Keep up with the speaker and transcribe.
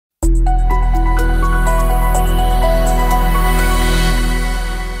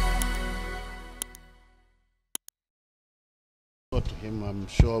him. I'm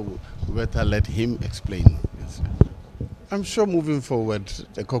sure we better let him explain. Yes. I'm sure moving forward,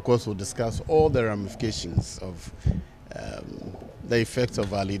 the caucus will discuss all the ramifications of the effects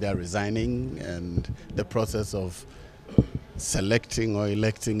of our leader resigning and the process of selecting or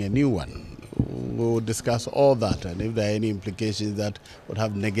electing a new one. We'll discuss all that, and if there are any implications that would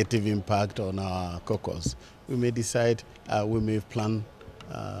have negative impact on our caucus, we may decide, we may plan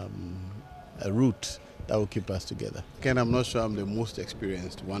a route that will keep us together. Again, I'm not sure I'm the most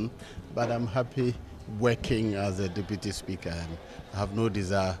experienced one, but I'm happy working as a deputy speaker, and I have no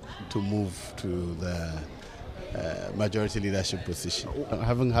desire to move to the majority leadership position. I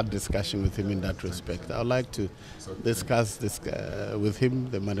haven't had discussion with him in that respect. I would like to discuss this with him,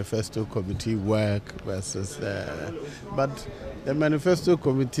 the manifesto committee work versus, but the manifesto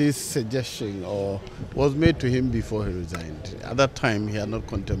committee's suggestion was made to him before he resigned. At that time, he had not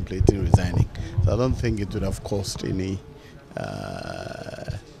contemplated resigning, so I don't think it would have caused any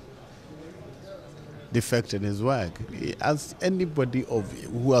defect in his work. As anybody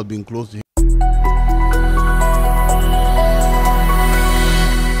who has been close to him